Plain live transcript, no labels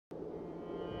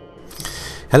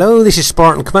Hello, this is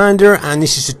Spartan Commander, and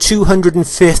this is the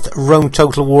 205th Rome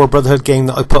Total War Brotherhood game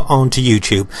that I put onto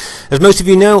YouTube. As most of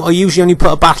you know, I usually only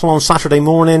put a battle on Saturday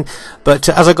morning, but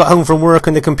as I got home from work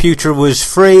and the computer was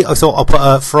free, I thought I'll put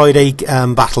a Friday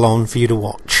battle on for you to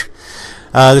watch.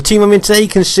 The team I'm in today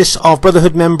consists of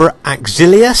Brotherhood member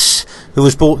Axilius, who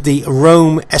has bought the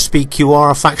Rome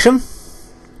SPQR faction.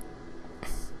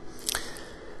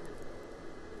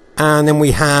 And then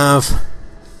we have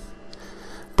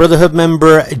Brotherhood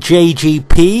member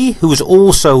JGP, who has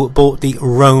also bought the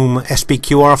Rome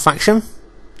SPQR faction.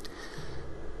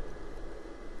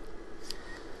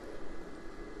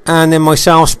 And then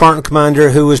myself, Spartan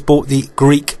Commander, who has bought the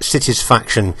Greek Cities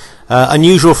faction.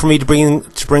 Unusual for me to bring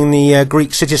the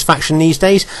Greek Cities faction these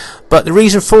days, but the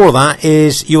reason for that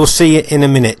is you'll see it in a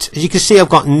minute. As you can see, I've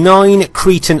got 9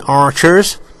 Cretan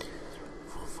archers,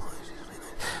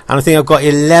 and I think I've got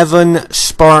 11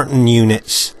 Spartan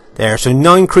units there. So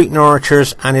 9 Cretan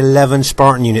archers and 11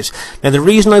 Spartan units. Now the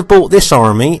reason I bought this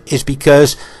army is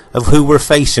because of who we're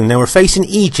facing. Now we're facing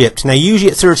Egypt. Now usually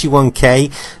at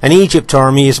 31k, an Egypt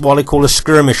army is what I call a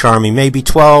skirmish army. Maybe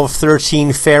 12,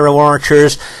 13 Pharaoh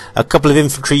archers, a couple of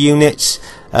infantry units,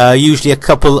 usually a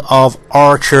couple of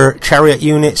archer chariot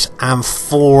units, and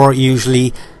 4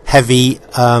 usually heavy,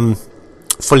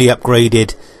 fully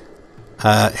upgraded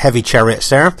heavy chariots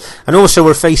there. And also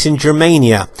we're facing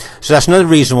Germania, so that's another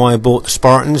reason why I bought the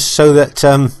Spartans, so that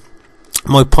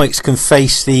my pikes can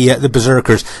face the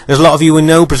berserkers. There's a lot of you who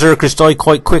know berserkers die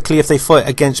quite quickly if they fight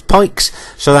against pikes,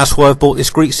 so that's why I've bought this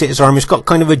Greek Cities army. It's got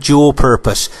kind of a dual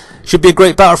purpose. Should be a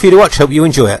great battle for you to watch. Hope you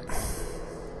enjoy it.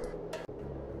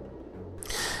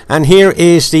 And here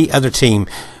is the other team.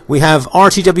 We have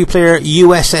RTW player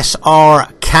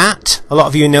USSR Cat. A lot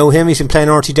of you know him. He's been playing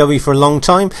RTW for a long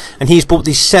time, and he's bought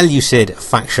the Seleucid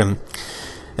faction.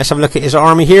 Let's have a look at his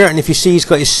army here, and if you see, he's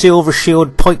got his silver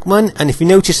shield pikemen, and if you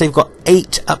notice, they've got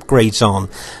 8 upgrades on.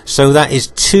 So that is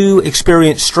 2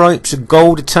 experience stripes,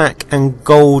 gold attack and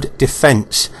gold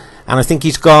defense, and I think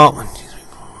he's got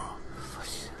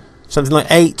something like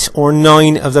 8 or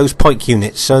 9 of those pike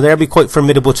units, so they'll be quite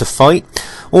formidable to fight.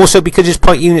 Also, because his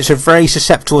pike units are very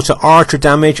susceptible to archer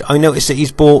damage, I noticed that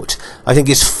he's bought, I think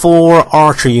it's 4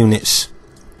 archer units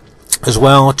as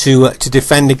well to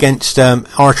defend against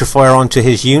archer fire onto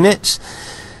his units.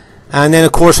 And then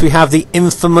of course we have the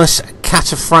infamous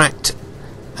cataphract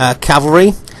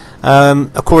cavalry.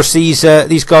 Of course these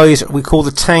guys we call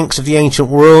the tanks of the ancient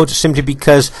world, simply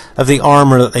because of the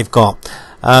armor that they've got.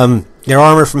 Their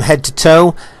armor from head to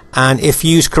toe, and if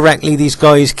used correctly, these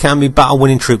guys can be battle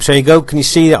winning troops. There you go. Can you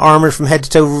see the armor from head to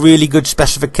toe? Really good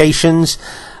specifications,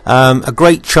 a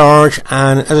great charge,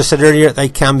 and as I said earlier, they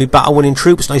can be battle winning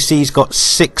troops, and I see he's got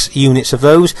 6 units of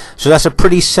those, so that's a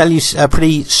pretty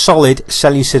solid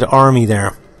Seleucid army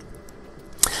there.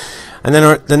 And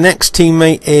then the next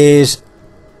teammate is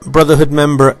Brotherhood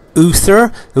member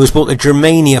Uther, who has bought the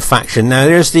Germania faction. Now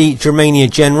there's the Germania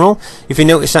general. If you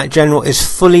notice, that general is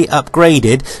fully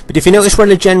upgraded, but if you notice where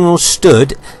the general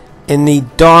stood, in the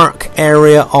dark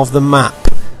area of the map,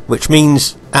 which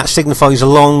means that signifies a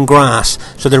long grass,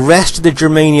 so the rest of the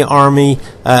Germania army,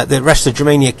 the rest of the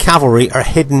Germania cavalry are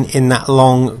hidden in that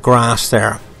long grass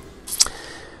there.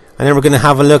 And then we're going to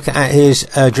have a look at his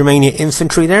Germania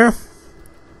infantry there.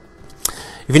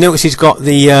 If you notice, he's got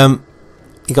the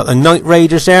you got the Night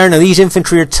Raiders there. Now these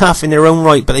infantry are tough in their own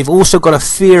right, but they've also got a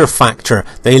fear factor.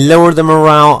 They lower the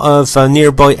morale of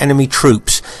nearby enemy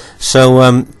troops. So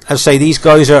as I say, these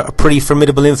guys are pretty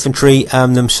formidable infantry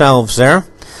themselves there,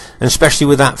 and especially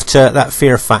with that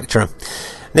fear factor.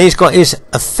 Now he's got his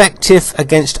effective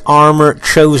against armor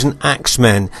chosen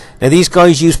axemen. Now these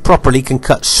guys used properly can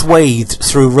cut swathed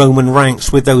through Roman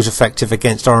ranks with those effective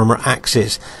against armor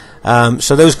axes.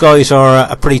 So those guys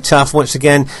are pretty tough. Once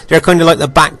again, they're kind of like the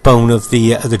backbone of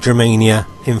the Germania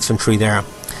infantry there.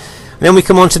 And then we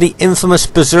come on to the infamous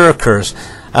berserkers.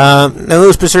 Now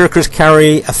those berserkers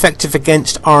carry effective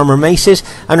against armor maces,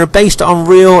 and are based on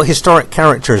real historic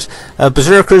characters.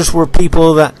 Berserkers were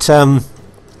people that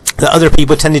other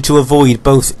people tended to avoid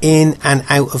both in and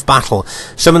out of battle.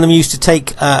 Some of them used to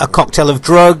take a cocktail of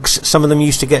drugs, some of them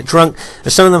used to get drunk,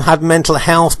 and some of them had mental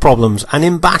health problems, and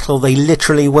in battle they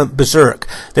literally went berserk.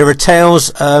 There are tales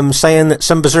saying that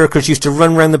some berserkers used to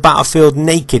run around the battlefield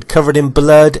naked, covered in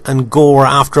blood and gore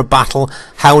after a battle,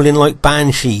 howling like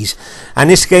banshees. And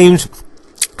this game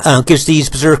gives these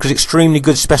berserkers extremely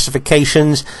good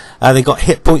specifications. They got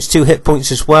hit points, 2 hit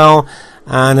points as well.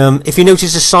 And if you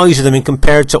notice the size of them in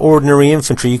compared to ordinary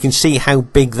infantry, you can see how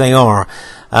big they are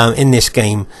in this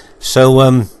game.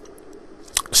 So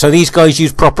these guys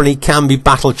used properly can be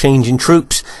battle changing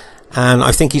troops, and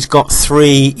I think he's got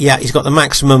 3. Yeah, he's got the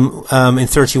maximum in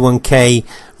 31k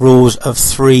rules of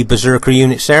 3 berserker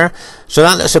units there. So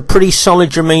that looks a pretty solid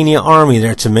Germania army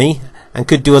there to me, and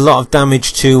could do a lot of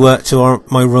damage to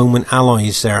my Roman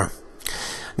allies there.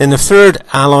 Then the third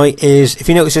ally is, if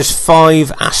you notice, there's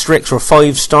 5 asterisks or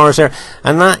 5 stars there,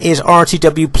 and that is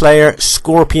RTW player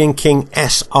Scorpion King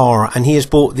SR, and he has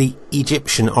bought the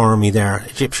Egyptian army there,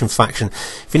 Egyptian faction.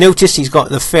 If you notice, he's got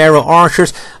the Pharaoh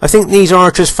archers. I think these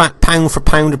archers, pound for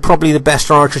pound, are probably the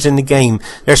best archers in the game.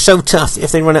 They're so tough,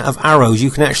 if they run out of arrows, you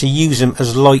can actually use them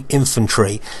as light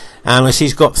infantry. And I see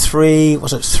he's got 3,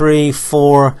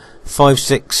 4, 5,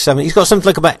 6, 7. He's got something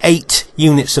like about 8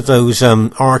 units of those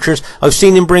archers. I've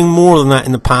seen him bring more than that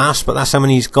in the past, but that's how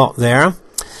many he's got there.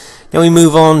 Then we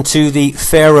move on to the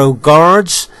Pharaoh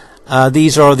guards.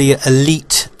 These are the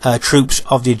elite troops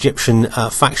of the Egyptian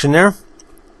faction there.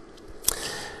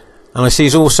 And I see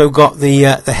he's also got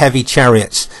the heavy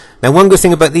chariots. Now, one good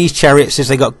thing about these chariots is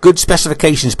they got good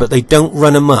specifications, but they don't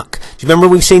run amok. Do you remember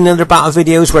we've seen in other battle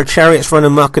videos where chariots run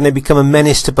amok and they become a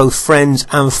menace to both friends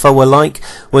and foe alike?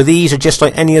 Well, these are just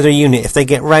like any other unit. If they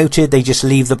get routed, they just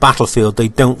leave the battlefield. They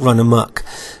don't run amok.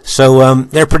 So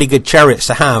they're pretty good chariots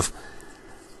to have.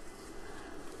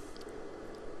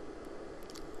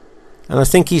 And I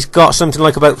think he's got something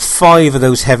like about 5 of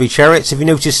those heavy chariots. If you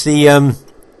notice the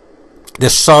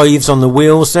scythes on the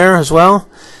wheels there as well.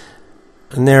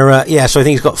 And they're yeah, so I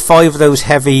think he's got 5 of those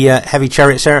heavy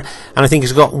chariots there, and I think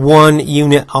he's got 1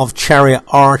 unit of chariot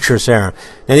archers there.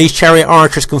 Now these chariot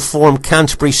archers can form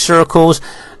Canterbury circles,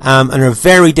 and are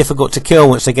very difficult to kill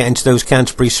once they get into those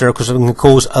Canterbury circles, and can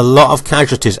cause a lot of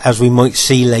casualties, as we might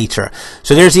see later.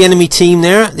 So there's the enemy team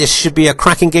there. This should be a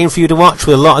cracking game for you to watch,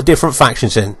 with a lot of different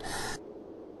factions in.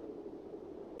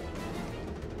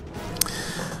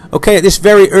 Okay, at this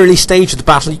very early stage of the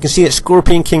battle, you can see that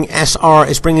Scorpion King SR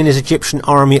is bringing his Egyptian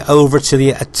army over to the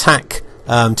attack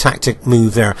tactic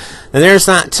move there. Now there's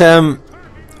that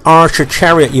archer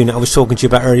chariot unit I was talking to you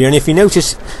about earlier, and if you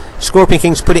notice, Scorpion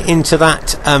King's put it into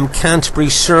that Canterbury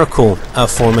circle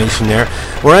formation there,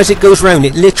 where as it goes round,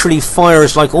 it literally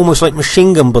fires like almost like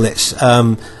machine gun bullets,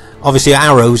 obviously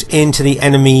arrows, into the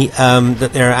enemy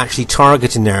that they're actually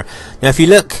targeting there. Now if you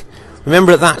look,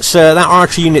 remember that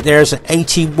archer unit there is an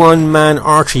 81-man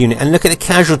archer unit, and look at the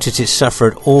casualties it's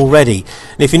suffered already.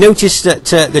 And if you notice that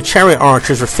the chariot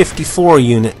archers are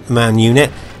 54-man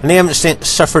unit, and they haven't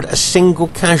suffered a single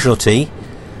casualty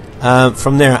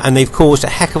from there, and they've caused a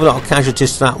heck of a lot of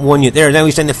casualties to that one unit there. Now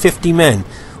he's down to 50 men.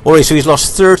 Alright, so he's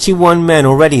lost 31 men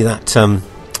already, that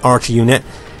archer unit,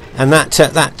 and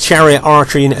that chariot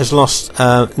archer unit has lost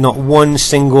not one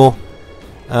single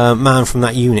man from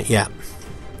that unit yet.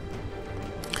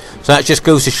 So that just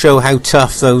goes to show how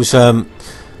tough those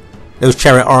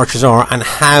chariot archers are, and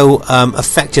how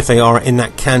effective they are in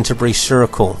that Canterbury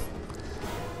circle.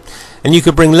 And you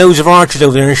could bring loads of archers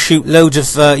over there and shoot loads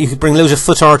of. You could bring loads of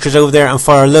foot archers over there and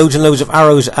fire loads and loads of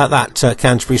arrows at that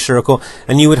Canterbury circle,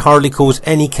 and you would hardly cause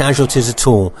any casualties at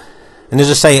all. And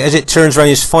as I say, as it turns around,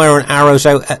 it's firing arrows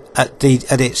out at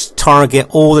its target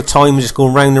all the time, just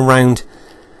going round and round.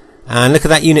 And look at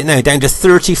that unit now, down to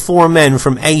 34 men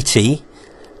from 80.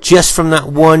 Just from that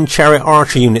one chariot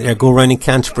archer unit there, go around in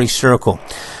Canterbury circle.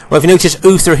 Well, if you notice,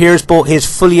 Uther here has bought his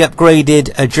fully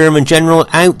upgraded German general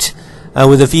out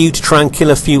with a view to try and kill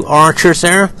a few archers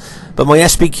there. But my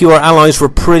SBQR allies were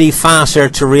pretty fast there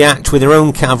to react with their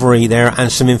own cavalry there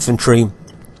and some infantry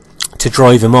to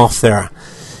drive him off there.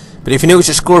 But if you notice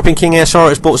that Scorpion King SR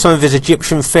has brought some of his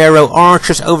Egyptian Pharaoh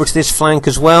archers over to this flank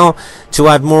as well, to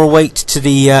add more weight to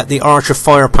the archer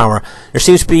firepower. There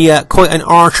seems to be quite an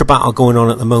archer battle going on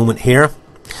at the moment here.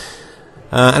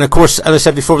 And of course, as I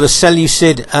said before, the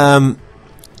Seleucid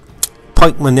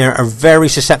pikemen there are very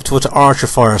susceptible to archer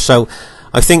fire. So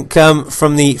I think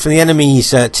from the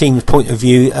enemy's team's point of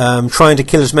view, trying to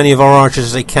kill as many of our archers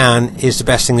as they can is the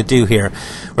best thing to do here.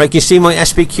 Right, you see my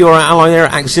SBQR ally there,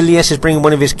 Axilius, is bringing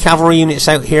one of his cavalry units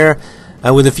out here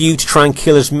with a view to try and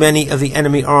kill as many of the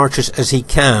enemy archers as he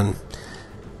can.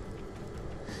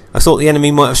 I thought the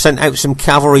enemy might have sent out some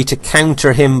cavalry to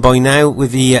counter him by now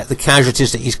with the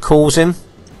casualties that he's causing.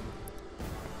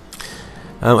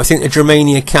 I think the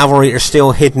Germania cavalry are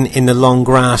still hidden in the long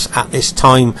grass at this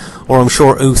time, or I'm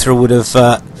sure Uther would have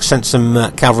sent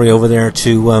some cavalry over there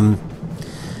to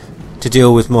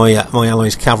deal with my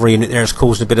allies' cavalry unit there. It's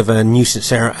caused a bit of a nuisance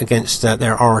there against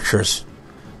their archers.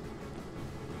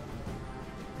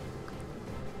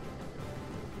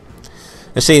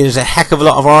 Let's see, there's a heck of a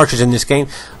lot of archers in this game.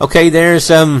 Okay, there's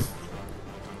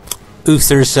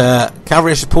Uther's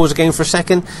cavalry. I should pause the game for a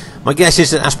second. My guess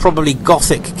is that that's probably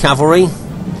Gothic cavalry.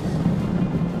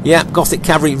 Yeah, Gothic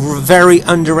cavalry, very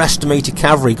underestimated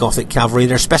cavalry, Gothic cavalry.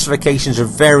 Their specifications are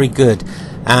very good.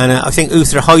 And I think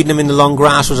Uther hiding them in the long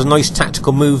grass was a nice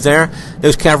tactical move there.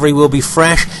 Those cavalry will be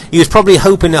fresh. He was probably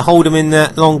hoping to hold them in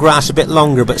the long grass a bit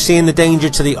longer, but seeing the danger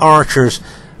to the archers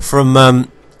from the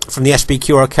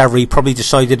SBQR cavalry, he probably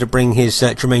decided to bring his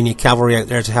Germania cavalry out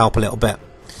there to help a little bit.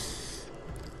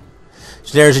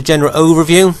 So there's a general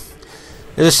overview.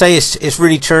 As I say, it's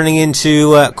really turning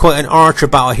into quite an archer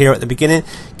battle here at the beginning.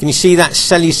 Can you see that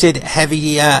Seleucid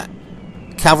heavy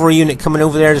cavalry unit coming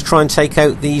over there to try and take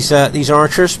out these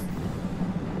archers?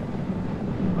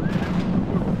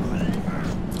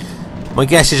 My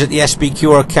guess is that the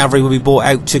SBQR cavalry will be brought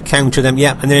out to counter them.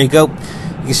 Yep, and there you go.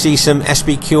 You can see some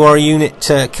SBQR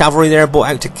unit cavalry there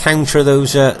brought out to counter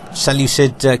those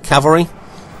Seleucid cavalry.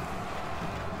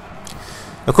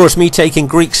 Of course, me taking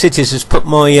Greek cities has put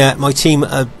my my team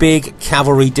at a big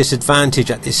cavalry disadvantage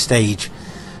at this stage.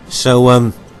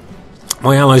 So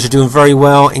my allies are doing very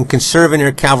well in conserving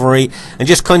their cavalry and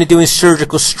just kind of doing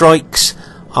surgical strikes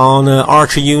on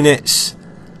archer units,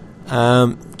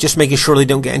 just making sure they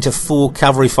don't get into full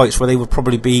cavalry fights where they would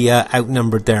probably be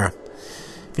outnumbered there.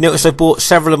 If you notice, I brought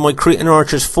several of my Cretan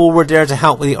archers forward there to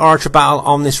help with the archer battle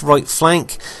on this right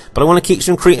flank, but I want to keep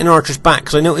some Cretan archers back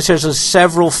because I notice there's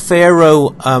several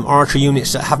Pharaoh archer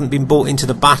units that haven't been brought into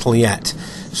the battle yet.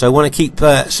 So I want to keep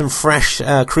some fresh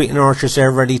Cretan archers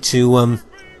there ready to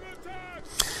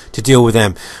deal with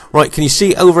them. Right, can you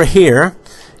see over here,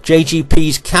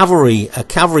 JGP's cavalry, a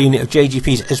cavalry unit of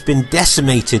JGP's has been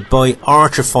decimated by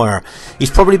archer fire. He's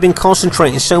probably been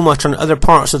concentrating so much on other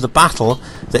parts of the battle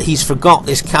that he's forgot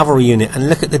this cavalry unit. And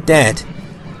look at the dead.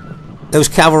 Those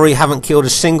cavalry haven't killed a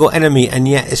single enemy, and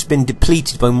yet it's been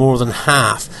depleted by more than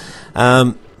half.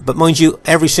 But mind you,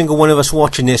 every single one of us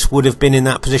watching this would have been in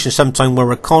that position sometime where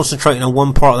we're concentrating on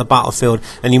one part of the battlefield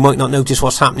and you might not notice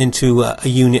what's happening to a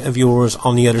unit of yours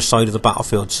on the other side of the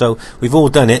battlefield. So we've all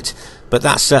done it, but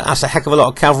that's a heck of a lot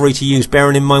of cavalry to use,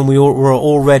 bearing in mind we're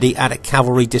already at a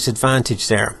cavalry disadvantage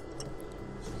there.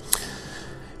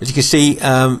 As you can see,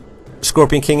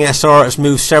 Scorpion King SR has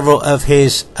moved several of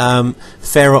his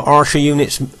Pharaoh archer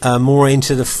units more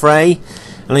into the fray.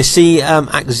 And I see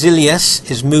Axilius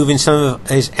is moving some of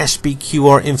his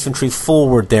SBQR infantry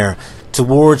forward there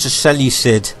towards the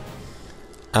Seleucid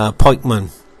pikemen.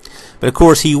 But of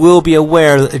course he will be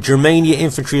aware that the Germania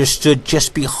infantry are stood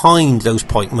just behind those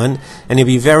pikemen, and he'll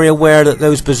be very aware that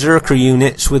those berserker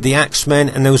units with the axemen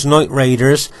and those night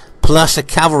raiders plus a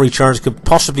cavalry charge could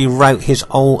possibly rout his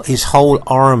whole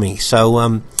army.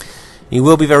 So he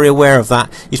will be very aware of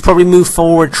that. He's probably moved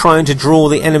forward trying to draw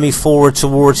the enemy forward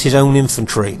towards his own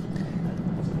infantry.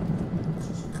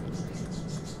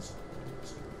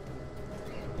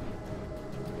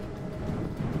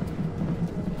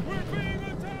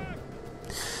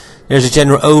 There's a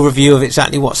general overview of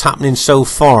exactly what's happening so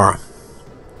far.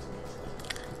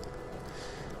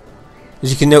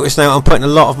 As you can notice now, I'm putting a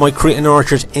lot of my Cretan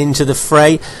archers into the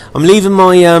fray. I'm leaving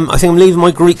my, I think I'm leaving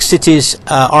my Greek cities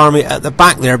army at the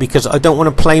back there because I don't want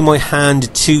to play my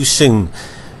hand too soon.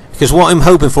 Because what I'm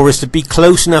hoping for is to be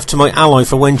close enough to my ally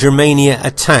for when Germania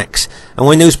attacks. And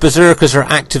when those berserkers are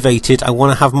activated, I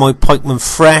want to have my pikemen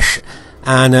fresh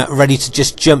and ready to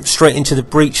just jump straight into the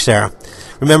breach there.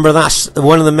 Remember, that's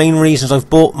one of the main reasons I've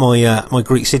bought my my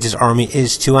Greek cities army,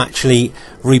 is to actually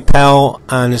repel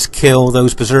and kill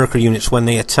those berserker units when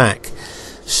they attack.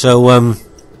 So,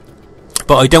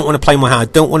 but I don't want to play my hand.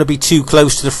 I don't want to be too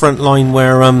close to the front line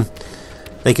where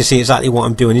they can see exactly what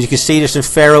I'm doing. As you can see, there's some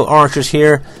Pharaoh archers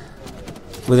here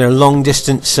with their long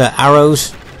distance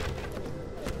arrows.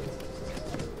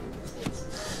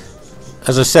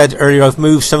 As I said earlier, I've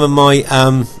moved some of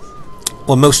my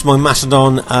well, most of my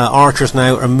Macedon archers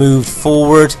now are moved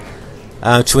forward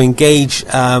to engage.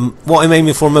 What I'm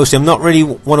aiming for mostly, I'm not really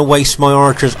want to waste my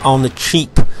archers on the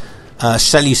cheap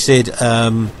Seleucid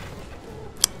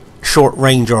short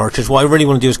range archers. What I really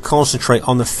want to do is concentrate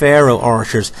on the Pharaoh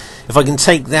archers. If I can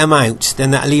take them out,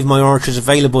 then that'll leave my archers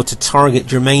available to target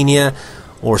Germania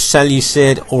or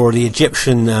Seleucid or the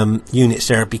Egyptian units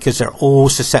there, because they're all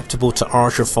susceptible to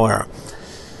archer fire.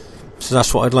 So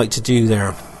that's what I'd like to do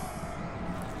there.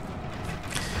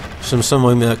 Some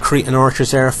of my Cretan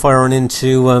archers there firing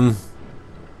into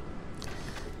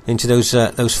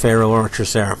those Pharaoh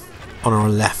archers there on our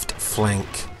left flank.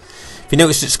 If you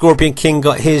notice that Scorpion King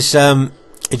got his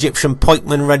Egyptian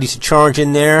pikemen ready to charge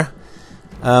in there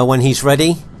when he's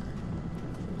ready.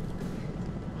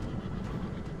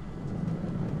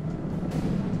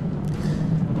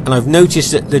 And I've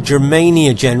noticed that the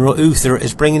Germania general Uther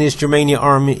is bringing his Germania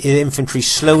army infantry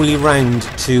slowly round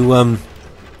to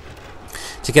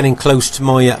to getting close to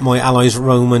my my allies'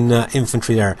 Roman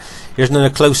infantry there. Here's another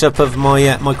close-up of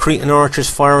my my Cretan archers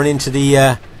firing into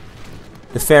the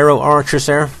Pharaoh archers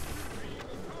there.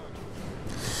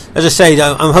 As I say,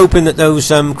 I'm hoping that those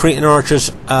Cretan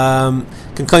archers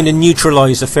can kind of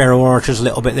neutralise the Pharaoh archers a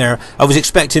little bit there. I was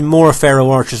expecting more Pharaoh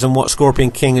archers than what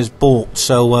Scorpion King has bought,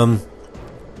 so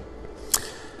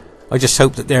I just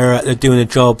hope that they're doing a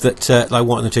job that I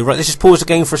want them to. Right, let's just pause the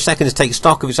game for a second to take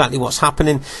stock of exactly what's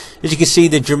happening. As you can see,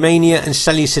 the Germania and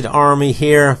Seleucid army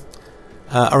here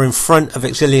are in front of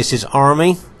Exilius's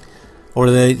army, or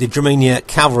the Germania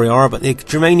cavalry are, but the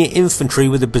Germania infantry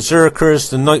with the berserkers,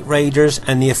 the night raiders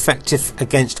and the effective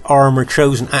against armour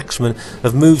chosen axemen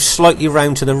have moved slightly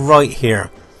round to the right here.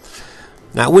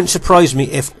 Now it wouldn't surprise me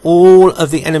if all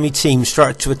of the enemy teams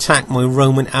started to attack my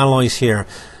Roman allies here,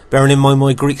 bearing in mind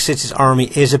my Greek cities army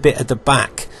is a bit at the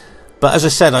back. But as I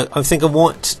said, I think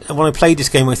when I played this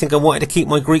game, I think I wanted to keep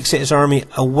my Greek cities army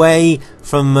away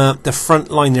from the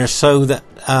front line there, so that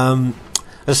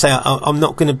as I say, I'm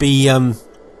not going to be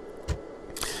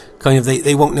kind of,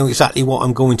 they won't know exactly what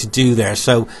I'm going to do there.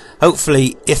 So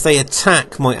hopefully if they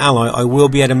attack my ally, I will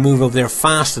be able to move over there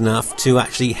fast enough to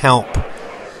actually help.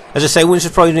 As I say, it wouldn't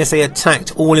surprise me if they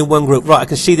attacked all in one group. Right, I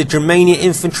can see the Germania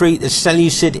infantry, the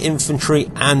Seleucid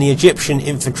infantry and the Egyptian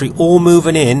infantry all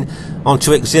moving in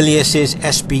onto Exilius's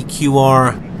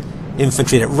SBQR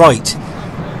infantry there. Right,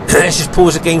 let's just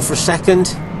pause the game for a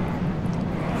second.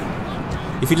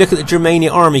 If you look at the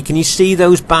Germania army, can you see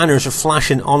those banners are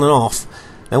flashing on and off?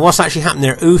 Now what's actually happened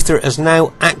there, Uther has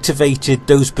now activated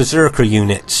those berserker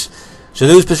units. So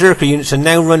those berserker units are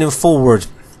now running forward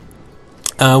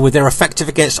with their effective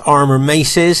against armour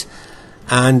maces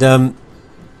and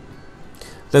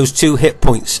those 2 hit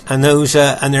points. And those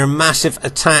and their massive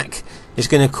attack is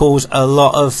going to cause a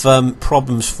lot of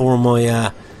problems for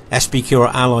my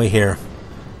SBQR ally here.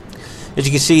 As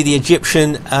you can see, the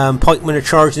Egyptian pikemen are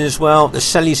charging as well. The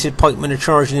Seleucid pikemen are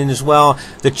charging in as well.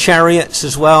 The chariots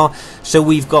as well. So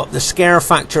we've got the scare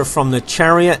factor from the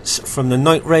chariots, from the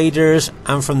night raiders,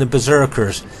 and from the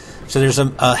berserkers. So there's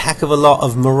a heck of a lot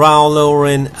of morale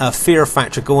lowering, fear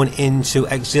factor going into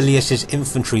Exilius's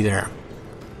infantry there.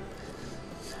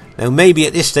 Now maybe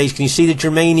at this stage, can you see the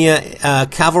Germania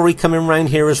cavalry coming around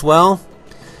here as well?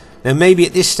 Now maybe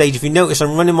at this stage, if you notice,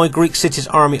 I'm running my Greek cities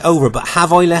army over, but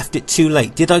have I left it too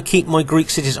late? Did I keep my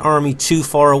Greek cities army too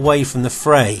far away from the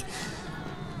fray?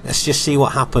 Let's just see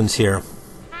what happens here.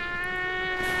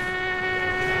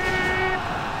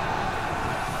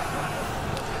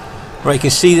 Right, you can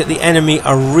see that the enemy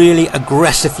are really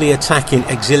aggressively attacking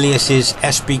Exilius's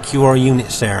SBQR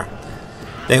units there.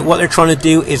 What they're trying to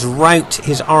do is rout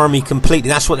his army completely.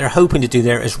 That's what they're hoping to do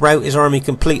there, is rout his army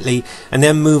completely and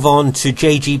then move on to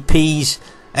JGP's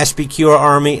SBQR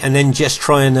army and then just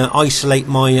try and isolate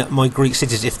my Greek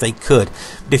cities if they could.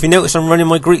 But if you notice, I'm running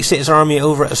my Greek cities army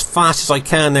over as fast as I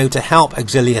can now to help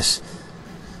Exilius.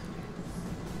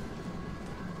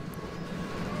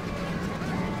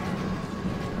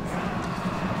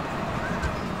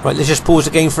 Right, let's just pause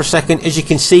the game for a second. As you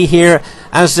can see here,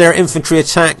 as their infantry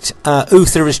attacked,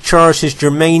 Uther has charged his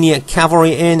Germania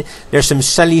cavalry in. There's some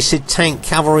Seleucid tank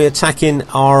cavalry attacking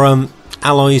our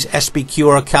allies'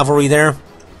 SBQR cavalry there.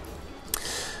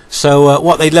 So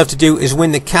what they'd love to do is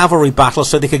win the cavalry battle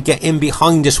so they could get in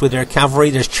behind us with their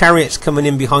cavalry. There's chariots coming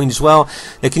in behind as well.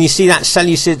 Now can you see that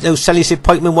those Seleucid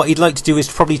pikemen? What he'd like to do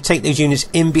is probably take those units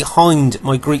in behind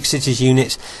my Greek cities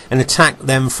units and attack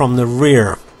them from the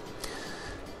rear.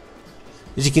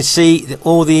 As you can see,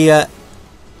 all the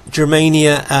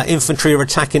Germania infantry are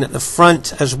attacking at the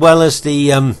front, as well as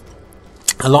the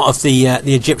a lot of the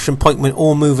Egyptian pikemen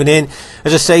all moving in.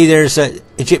 As I say, there's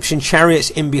Egyptian chariots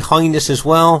in behind us as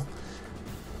well.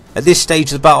 At this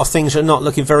stage of the battle, things are not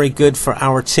looking very good for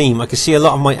our team. I can see a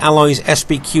lot of my allies'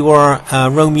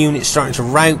 SBQR Rome units starting to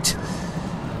rout.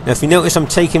 Now, if you notice, I'm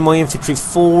taking my infantry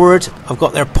forward. I've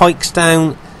got their pikes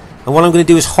down, and what I'm going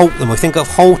to do is halt them. I think I've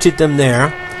halted them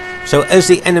there. So as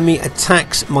the enemy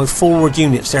attacks my forward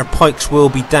units, their pikes will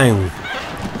be down.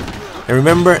 Now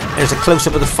remember, there's a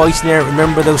close-up of the fighting there.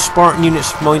 Remember, those Spartan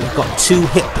units of mine have got 2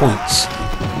 hit points,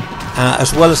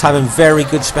 as well as having very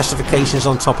good specifications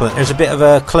on top of it. There's a bit of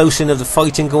a close-in of the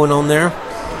fighting going on there.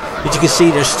 As you can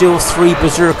see, there's still 3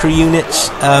 berserker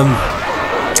units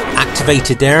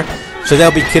activated there. So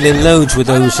they'll be killing loads with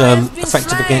those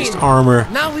effective against armour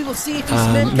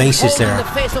maces there.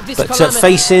 But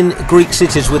facing Greek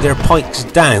cities with their pikes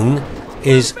down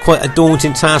is quite a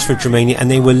daunting task for Germania, and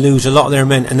they will lose a lot of their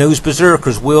men. And those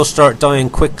berserkers will start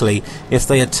dying quickly if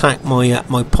they attack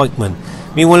my pikemen.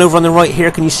 Meanwhile, over on the right here,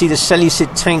 can you see the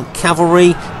Seleucid tank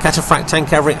cavalry, Cataphract tank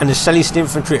cavalry, and the Seleucid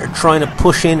infantry are trying to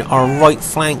push in our right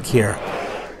flank here.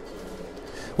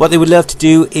 What they would love to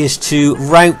do is to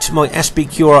rout my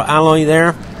SBQR ally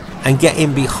there and get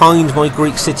in behind my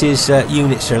Greek cities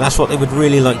units there. That's what they would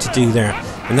really like to do there,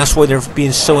 and that's why they're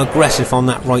being so aggressive on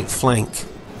that right flank.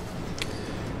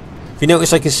 If you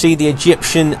notice, I can see the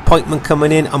Egyptian pikemen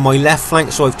coming in on my left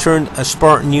flank, so I've turned a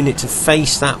Spartan unit to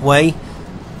face that way.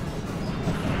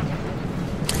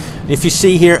 If you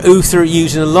see here, Uther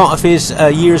using a lot of his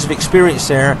years of experience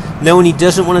there, knowing he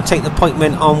doesn't want to take the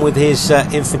pikemen on with his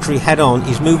infantry head on,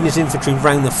 he's moving his infantry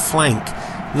round the flank.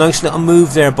 Nice little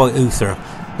move there by Uther.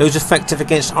 Those effective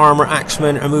against armour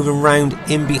axemen are moving round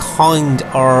in behind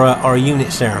our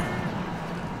units there.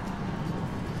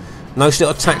 Nice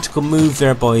little tactical move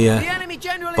there by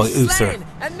Uther.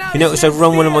 You notice I've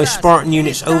run one of my Spartan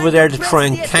units over there to try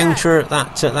and counter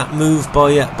that move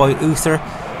by Uther.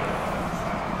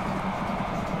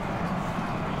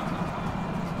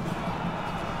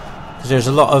 There's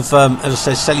a lot of, as I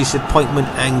said, Seleucid pikemen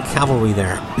and cavalry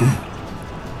there.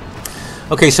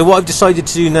 Okay, so what I've decided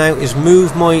to do now is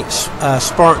move my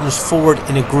Spartans forward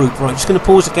in a group. Right, I'm just going to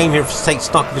pause the game here to take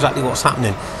stock of exactly what's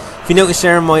happening. If you notice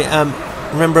there, my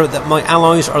remember that my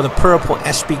allies are the purple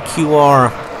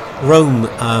SBQR Rome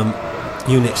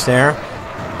units there,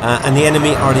 and the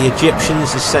enemy are the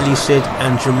Egyptians, the Seleucid,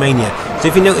 and Germania. So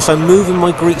if you notice, I'm moving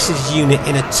my Greek cities unit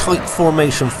in a tight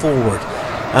formation forward.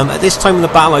 At this time in the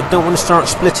battle, I don't want to start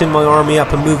splitting my army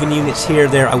up and moving units here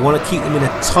there. I want to keep them in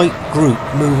a tight group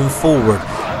moving forward,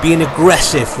 being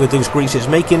aggressive with those Greek cities,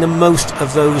 making the most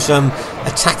of those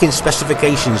attacking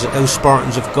specifications that those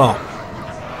Spartans have got.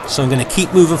 So I'm going to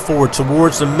keep moving forward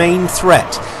towards the main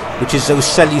threat, which is those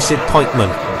Seleucid pikemen.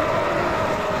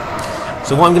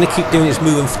 So what I'm going to keep doing is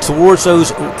moving towards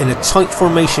those in a tight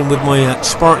formation with my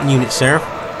Spartan units there.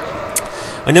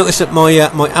 I notice that my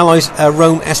allies,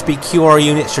 Rome SBQR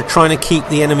units, are trying to keep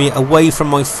the enemy away from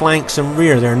my flanks and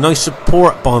rear there. Nice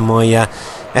support by my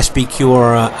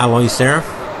SBQR allies there.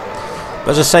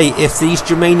 But as I say, if these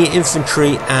Germania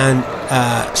infantry and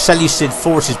Seleucid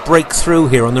forces break through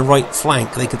here on the right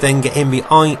flank, they could then get in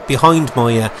behind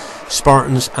my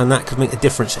Spartans, and that could make a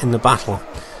difference in the battle.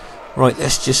 Right,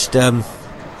 let's just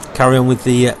carry on with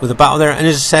the battle there. And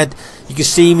as I said, you can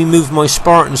see me move my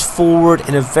Spartans forward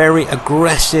in a very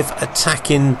aggressive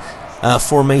attacking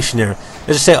formation there.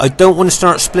 As I say, I don't want to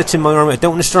start splitting my army. I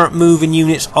don't want to start moving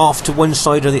units off to one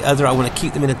side or the other. I want to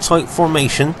keep them in a tight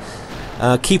formation,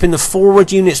 keeping the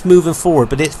forward units moving forward.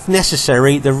 But if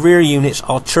necessary, the rear units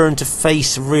I'll turn to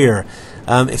face rear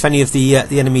if any of the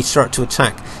enemy start to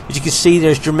attack. As you can see,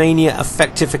 there's Germania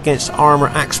effective against armour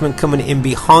axemen coming in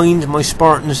behind my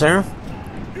Spartans there.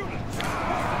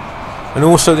 And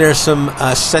also there's some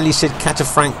Seleucid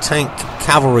Cataphract tank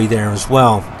cavalry there as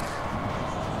well.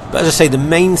 But as I say, the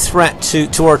main threat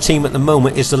to our team at the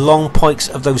moment is the long pikes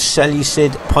of those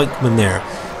Seleucid pikemen there.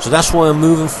 So that's why I'm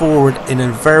moving forward in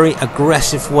a very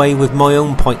aggressive way with my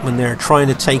own pikemen there, trying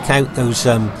to take out those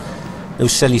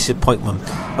Seleucid pikemen.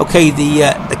 Okay, the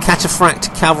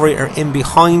Cataphract cavalry are in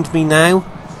behind me now,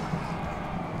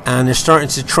 and they're starting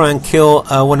to try and kill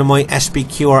one of my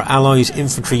SBQR allies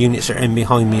infantry units that are in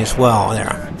behind me as well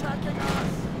there.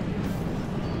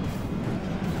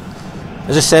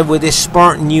 As I said, with this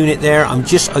Spartan unit there, I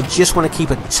just want to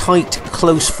keep a tight,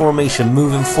 close formation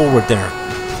moving forward there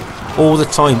all the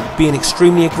time, being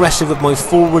extremely aggressive with my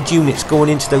forward units going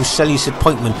into those Seleucid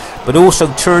pikemen, but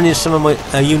also turning some of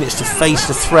my units to face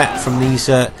the threat from these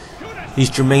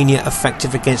Germania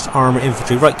effective against armour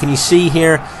infantry. Right, can you see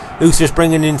here, Uther's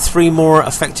bringing in 3 more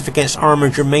effective against armour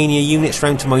Germania units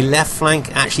round to my left flank.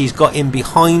 Actually, he's got in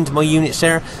behind my units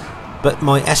there, but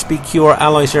my SBQR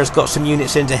allies there has got some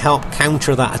units in to help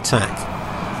counter that attack.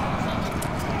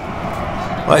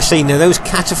 Right, I see, now those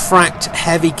Cataphract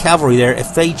heavy cavalry there,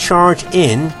 if they charge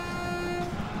in,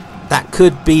 that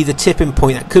could be the tipping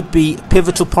point. That could be a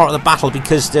pivotal part of the battle,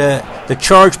 because the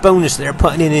charge bonus that they're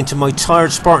putting in into my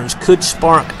tired Spartans could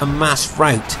spark a mass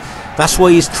rout. That's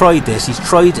why he's tried this. He's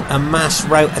tried a mass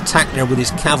rout attack there with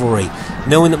his cavalry,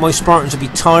 knowing that my Spartans would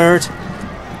be tired.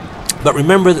 But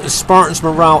remember that the Spartans'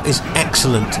 morale is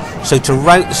excellent, so to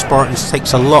rout the Spartans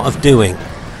takes a lot of doing.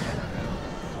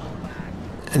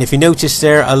 And if you notice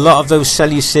there, a lot of those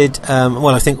Seleucid, well,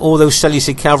 I think all those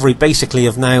Seleucid cavalry basically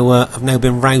have now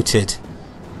been routed.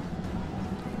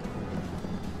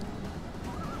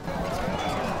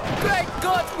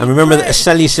 And remember that the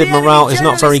Seleucid morale is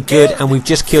not very good, and we've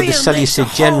just killed the Seleucid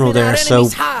general there, so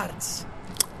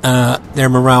their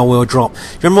morale will drop.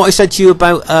 Remember what I said to you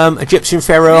about Egyptian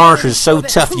Pharaoh archers? So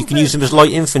tough, you can use them as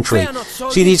light infantry.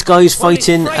 See these guys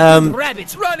fighting an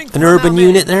urban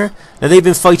unit there? Now they've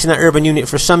been fighting that urban unit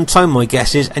for some time, my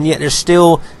guess is, and yet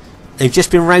they've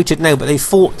just been routed now, but they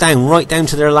fought down, right down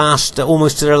to their last,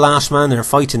 almost to their last man they're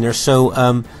fighting. They're so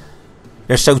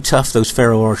tough, those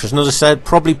Pharaoh archers. And as I said,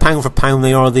 probably pound for pound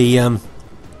they are the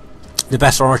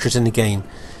best archers in the game.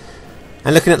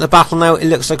 And looking at the battle now, it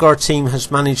looks like our team has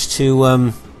managed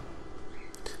to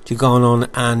go on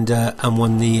and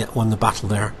won the battle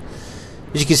there.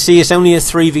 As you can see, it's only a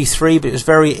 3v3, but it was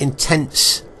very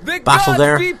intense battle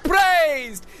there.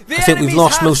 I think we've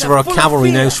lost most of our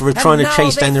cavalry now, so we're trying to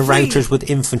chase down the routers with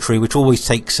infantry, which always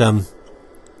takes a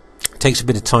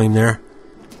bit of time there.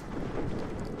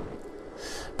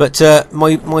 But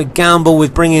my gamble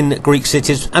with bringing Greek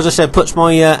cities, as I said, puts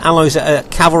my allies at a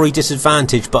cavalry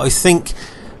disadvantage. But I think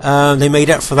they made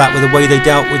up for that with the way they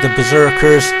dealt with the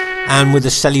berserkers and with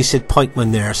the Seleucid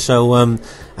pikemen there. So and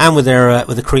with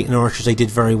the Cretan archers, they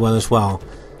did very well as well.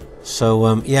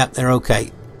 So yeah, they're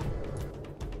okay.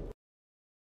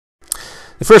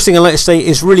 The first thing I'd like to say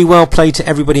is really well played to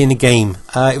everybody in the game.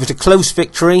 It was a close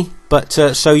victory, but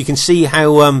so you can see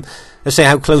how let's say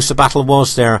how close the battle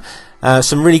was there.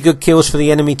 Some really good kills for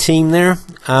the enemy team there,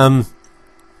 and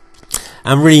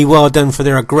really well done for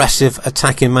their aggressive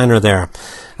attacking manner there.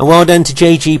 And well done to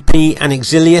JGP and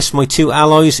Exilius, my two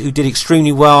allies, who did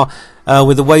extremely well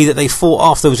with the way that they fought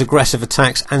off those aggressive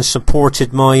attacks and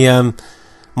supported my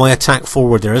my attack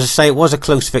forward there. As I say, it was a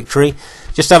close victory.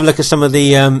 Just have a look at some of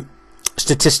the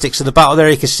statistics of the battle there.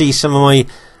 You can see some of my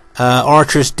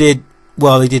archers did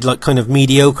well. They did like kind of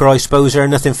mediocre, I suppose, there,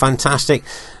 nothing fantastic.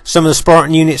 Some of the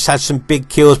Spartan units had some big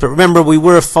kills, but remember we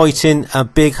were fighting a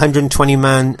big 120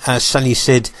 man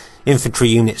Seleucid infantry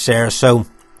units there, so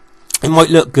it might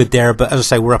look good there, but as I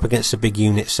say, we're up against the big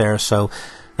units there, so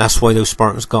that's why those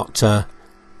Spartans got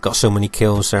so many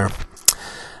kills there.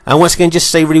 And once again,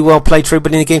 just say really well played to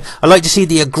everybody in the game. I like to see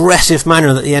the aggressive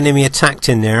manner that the enemy attacked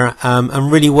in there,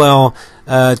 and really well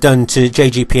done to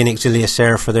JGP and Exilius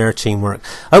there for their teamwork.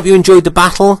 I hope you enjoyed the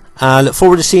battle. Look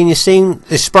forward to seeing you soon.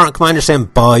 This is Spartan Commander saying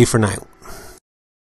bye for now.